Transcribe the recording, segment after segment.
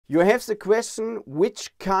You have the question,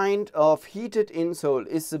 which kind of heated insole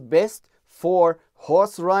is the best for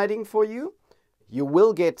horse riding for you? You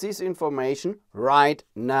will get this information right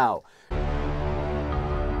now.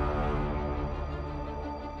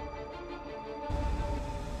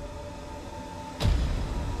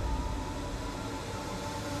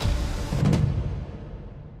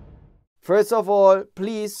 First of all,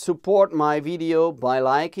 please support my video by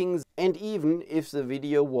liking, and even if the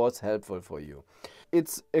video was helpful for you.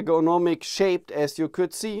 It's ergonomic shaped, as you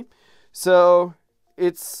could see, so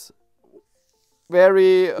it's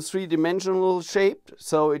very three-dimensional shaped,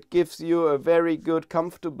 so it gives you a very good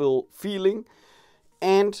comfortable feeling,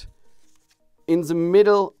 and in the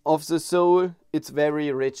middle of the sole it's very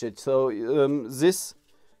rigid. So this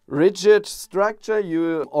rigid structure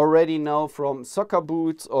you already know from soccer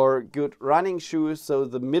boots or good running shoes. So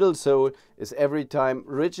the middle sole is every time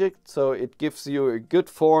rigid, so it gives you a good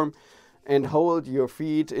form and hold your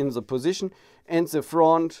feet in the position, and the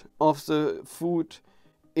front of the foot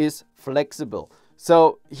is flexible.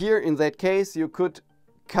 So here in that case you could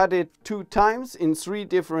cut it 2 times in 3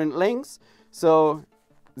 different lengths. So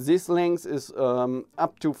this length is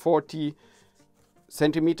up to 40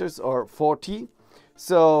 centimeters or 40.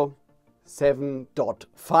 So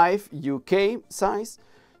 7.5 UK size.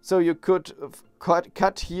 So you could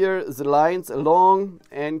cut here the lines along,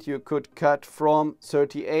 and you could cut from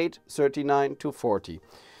 38, 39 to 40.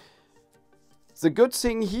 The good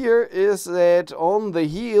thing here is that on the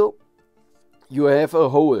heel you have a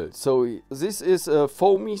hole. So this is a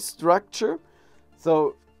foamy structure.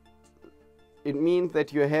 So it means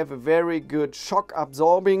that you have a very good shock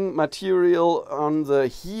absorbing material on the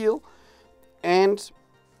heel. And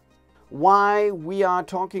why we are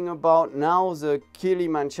talking about now the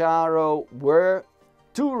Kilimanjaro Wear?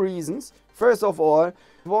 2 reasons. First of all, it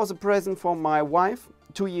was a present from my wife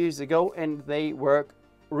 2 years ago, and they work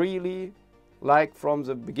really like from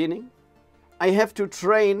the beginning. I have to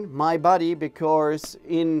train my body because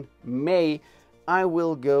in May I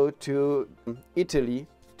will go to Italy,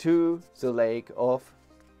 to the lake of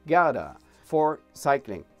Garda for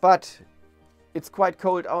cycling. But it's quite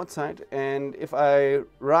cold outside, and if I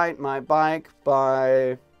ride my bike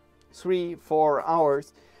by 3-4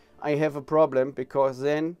 hours, I have a problem, because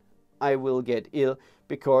then I will get ill,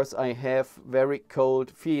 because I have very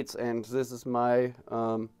cold feet, and this is my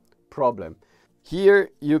problem.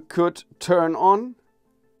 Here you could turn on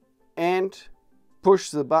and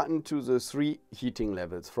push the button to the 3 heating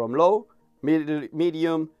levels, from low,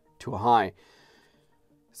 medium to high.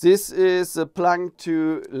 This is a plug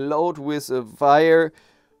to load with a wire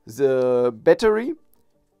the battery,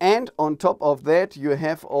 and on top of that you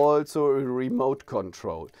have also a remote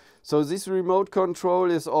control. So this remote control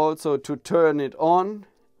is also to turn it on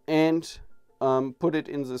and put it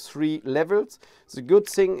in the 3 levels. The good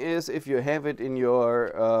thing is, if you have it in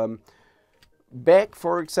your bag,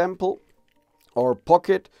 for example, or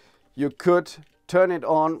pocket, you could turn it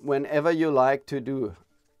on whenever you like to do,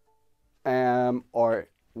 or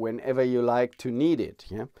whenever you like to need it.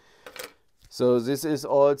 Yeah. So this is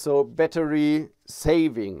also battery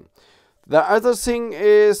saving. The other thing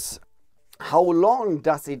is, how long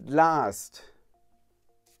does it last?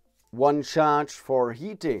 One charge for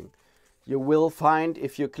heating. You will find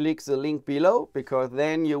if you click the link below, because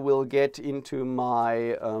then you will get into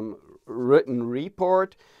my written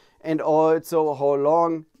report, and also how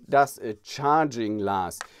long does a charging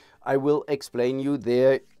last. I will explain you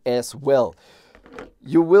there as well.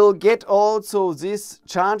 You will get also this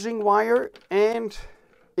charging wire, and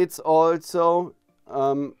it's also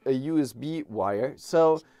a USB wire.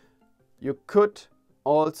 So you could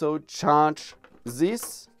also charge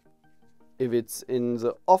this, if it's in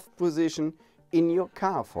the off position, in your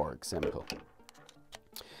car, for example.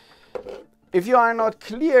 If you are not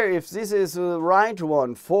clear if this is the right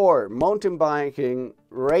one for mountain biking,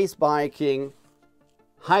 race biking,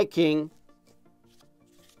 hiking,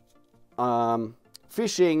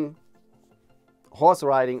 fishing, horse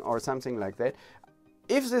riding, or something like that.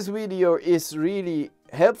 If this video is really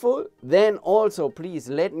helpful, then also please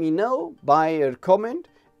let me know by a comment,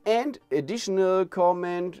 and additional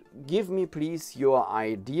comment, give me please your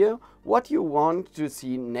idea what you want to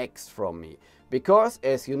see next from me. Because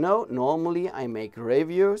as you know, normally I make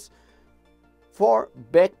reviews for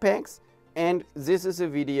backpacks, and this is a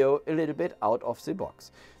video a little bit out of the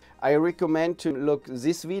box. I recommend to look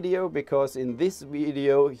this video, because in this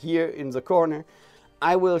video here in the corner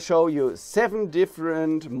I will show you 7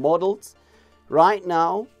 different models right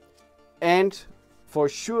now, and for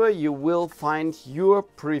sure you will find your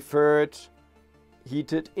preferred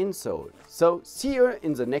heated insole. So see you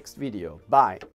in the next video. Bye.